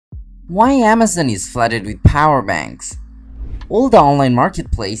Why Amazon is flooded with power banks? All the online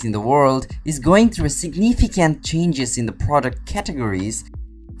marketplace in the world is going through significant changes in the product categories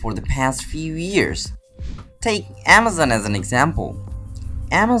for the past few years. Take Amazon as an example.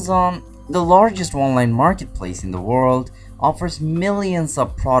 Amazon, the largest online marketplace in the world, offers millions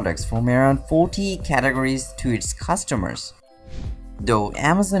of products from around 40 categories to its customers. Though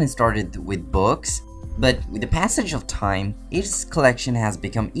Amazon started with books, but with the passage of time, its collection has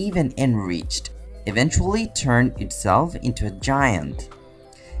become even enriched, eventually turned itself into a giant.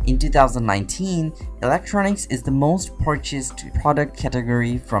 In 2019, electronics is the most purchased product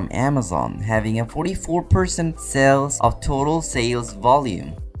category from Amazon, having a 44% sales of total sales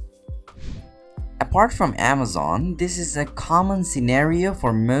volume. Apart from Amazon, this is a common scenario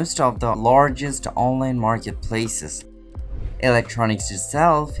for most of the largest online marketplaces. Electronics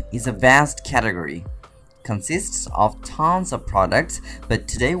itself is a vast category, consists of tons of products, but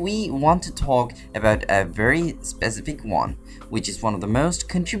today we want to talk about a very specific one, which is one of the most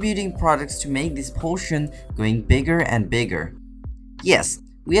contributing products to make this portion going bigger and bigger. Yes,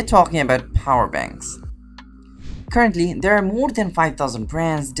 we are talking about power banks. Currently, there are more than 5,000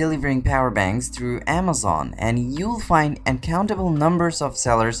 brands delivering power banks through Amazon, and you'll find uncountable numbers of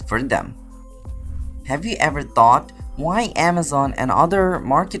sellers for them. Have you ever thought why Amazon and other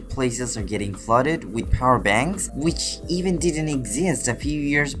marketplaces are getting flooded with power banks, which even didn't exist a few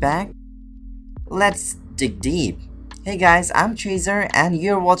years back? Let's dig deep. Hey guys, I'm Chaser and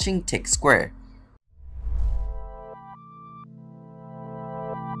you're watching Tech Square.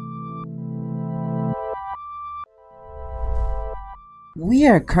 We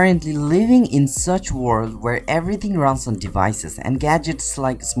are currently living in such a world where everything runs on devices and gadgets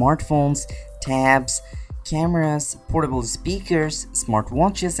like smartphones, tabs, cameras, portable speakers,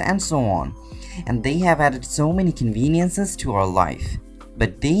 smartwatches, and so on. And they have added so many conveniences to our life.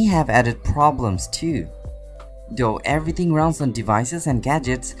 But they have added problems too. Though everything runs on devices and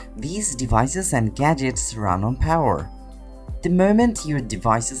gadgets, these devices and gadgets run on power. The moment your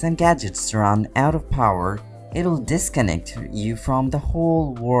devices and gadgets run out of power, it'll disconnect you from the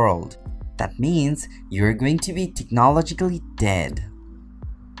whole world. That means you're going to be technologically dead.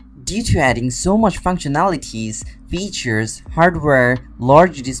 Due to adding so much functionalities, features, hardware,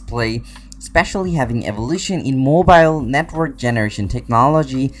 large display, especially having evolution in mobile network generation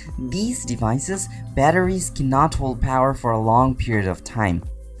technology, these devices' batteries cannot hold power for a long period of time.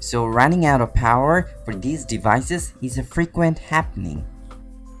 So running out of power for these devices is a frequent happening.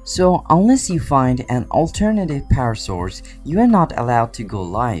 So unless you find an alternative power source, you are not allowed to go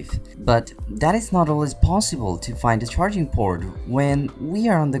live. But that is not always possible to find a charging port when we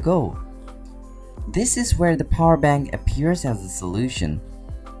are on the go. This is where the power bank appears as a solution.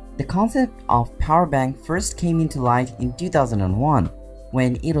 The concept of power bank first came into light in 2001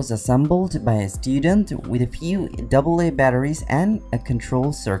 when it was assembled by a student with a few AA batteries and a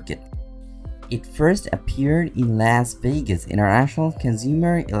control circuit. It first appeared in Las Vegas International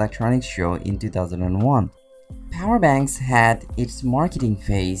Consumer Electronics Show in 2001. Power banks had its marketing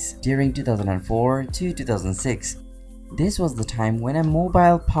phase during 2004 to 2006. This was the time when a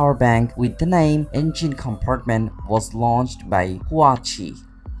mobile power bank with the name Engine Compartment was launched by Huawei.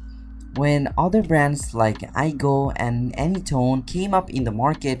 When other brands like iGo and Anytone came up in the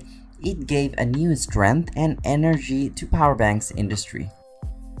market, it gave a new strength and energy to power banks industry.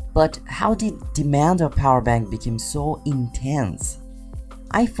 But how did demand of power bank become so intense?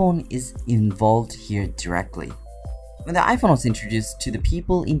 iPhone is involved here directly. When the iPhone was introduced to the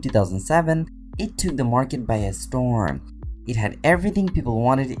people in 2007, it took the market by a storm. It had everything people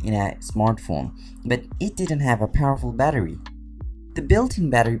wanted in a smartphone, but it didn't have a powerful battery. The built-in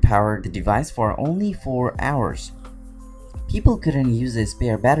battery powered the device for only 4 hours. People couldn't use a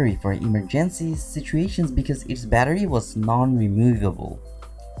spare battery for emergency situations because its battery was non-removable.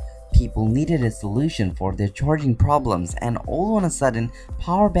 People needed a solution for their charging problems, and all of a sudden,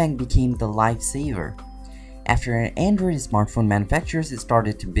 power bank became the lifesaver. After Android smartphone manufacturers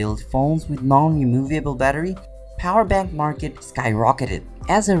started to build phones with non-removable battery, power bank market skyrocketed.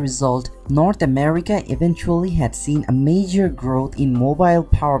 As a result, North America eventually had seen a major growth in mobile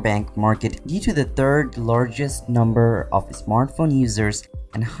power bank market due to the third largest number of smartphone users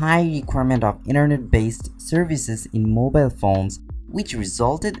and high requirement of internet-based services in mobile phones, which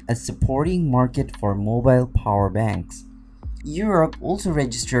resulted a supporting market for mobile power banks. Europe also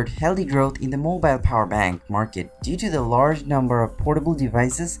registered healthy growth in the mobile power bank market due to the large number of portable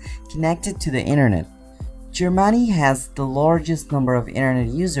devices connected to the internet. Germany has the largest number of internet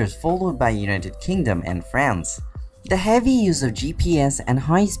users, followed by United Kingdom and France. The heavy use of GPS and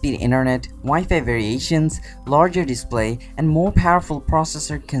high-speed internet, Wi-Fi variations, larger display, and more powerful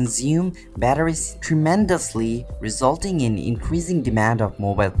processor consume batteries tremendously, resulting in increasing demand of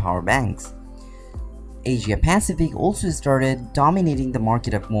mobile power banks. Asia Pacific also started dominating the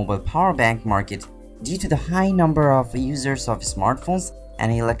market of mobile power bank market due to the high number of users of smartphones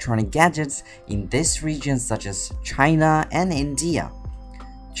and electronic gadgets in this region such as China and India.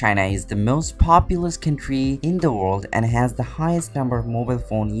 China is the most populous country in the world and has the highest number of mobile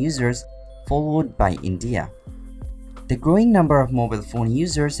phone users, followed by India. The growing number of mobile phone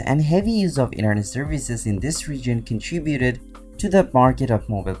users and heavy use of internet services in this region contributed to the market of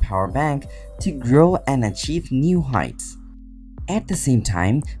mobile power bank to grow and achieve new heights. At the same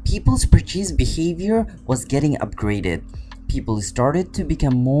time, people's purchase behavior was getting upgraded. People started to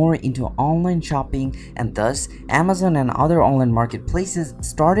become more into online shopping, and thus Amazon and other online marketplaces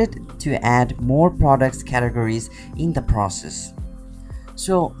started to add more products categories in the process.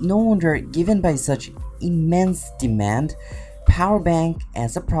 So no wonder, given by such immense demand, power bank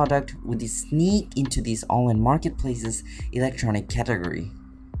as a product would sneak into these online marketplaces electronic category.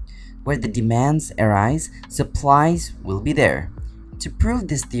 Where the demands arise, supplies will be there. To prove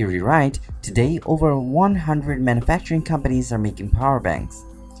this theory right, today over 100 manufacturing companies are making power banks.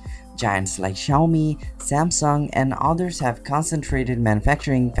 Giants like Xiaomi, Samsung, and others have concentrated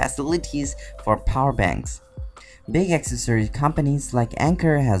manufacturing facilities for power banks. Big accessory companies like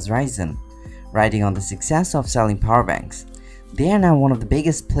Anker has risen, riding on the success of selling power banks. They are now one of the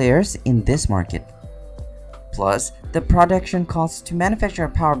biggest players in this market. Plus, the production cost to manufacture a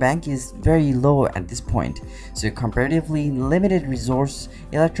power bank is very low at this point, so comparatively limited resource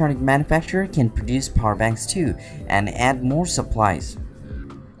electronic manufacturer can produce power banks too and add more supplies.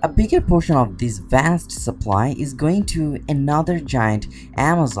 A bigger portion of this vast supply is going to another giant,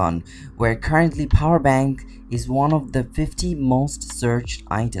 Amazon, where currently power bank is one of the 50 most searched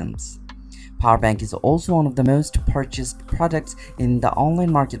items. Power bank is also one of the most purchased products in the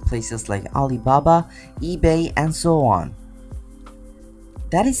online marketplaces like Alibaba, eBay, and so on.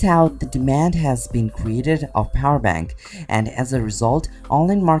 That is how the demand has been created of power bank, and as a result,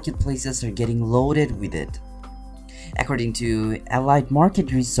 online marketplaces are getting loaded with it. According to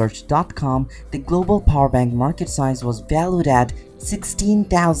AlliedMarketResearch.com, the global power bank market size was valued at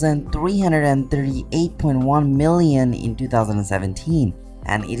 $16,338.1 million in 2017.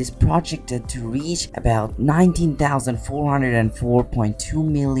 And it is projected to reach about $19,404.2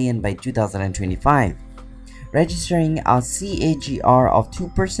 million by 2025, registering a CAGR of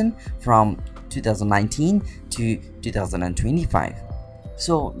 2% from 2019 to 2025.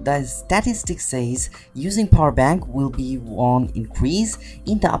 So the statistics says using power bank will be on increase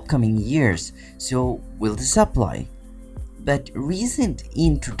in the upcoming years, so will the supply. But recent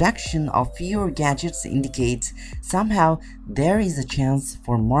introduction of fewer gadgets indicates somehow there is a chance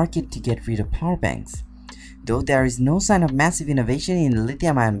for market to get rid of power banks. Though there is no sign of massive innovation in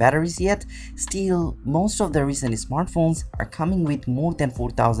lithium-ion batteries yet, still most of the recent smartphones are coming with more than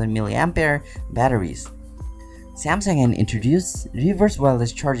 4000 mAh batteries. Samsung had introduced reverse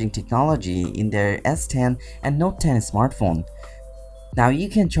wireless charging technology in their S10 and Note 10 smartphone. Now you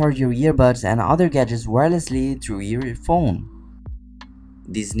can charge your earbuds and other gadgets wirelessly through your phone.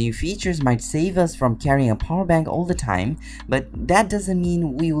 These new features might save us from carrying a power bank all the time, but that doesn't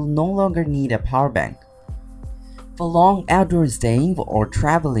mean we will no longer need a power bank. For long outdoor staying or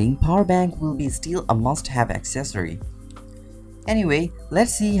traveling, power bank will be still a must-have accessory. Anyway,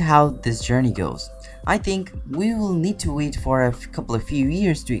 let's see how this journey goes. I think we will need to wait for a few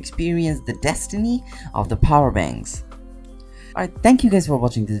years to experience the destiny of the power banks. Alright, thank you guys for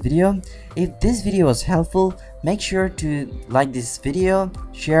watching this video. If this video was helpful, make sure to like this video,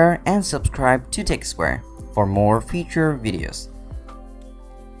 share, and subscribe to TechSquare for more future videos.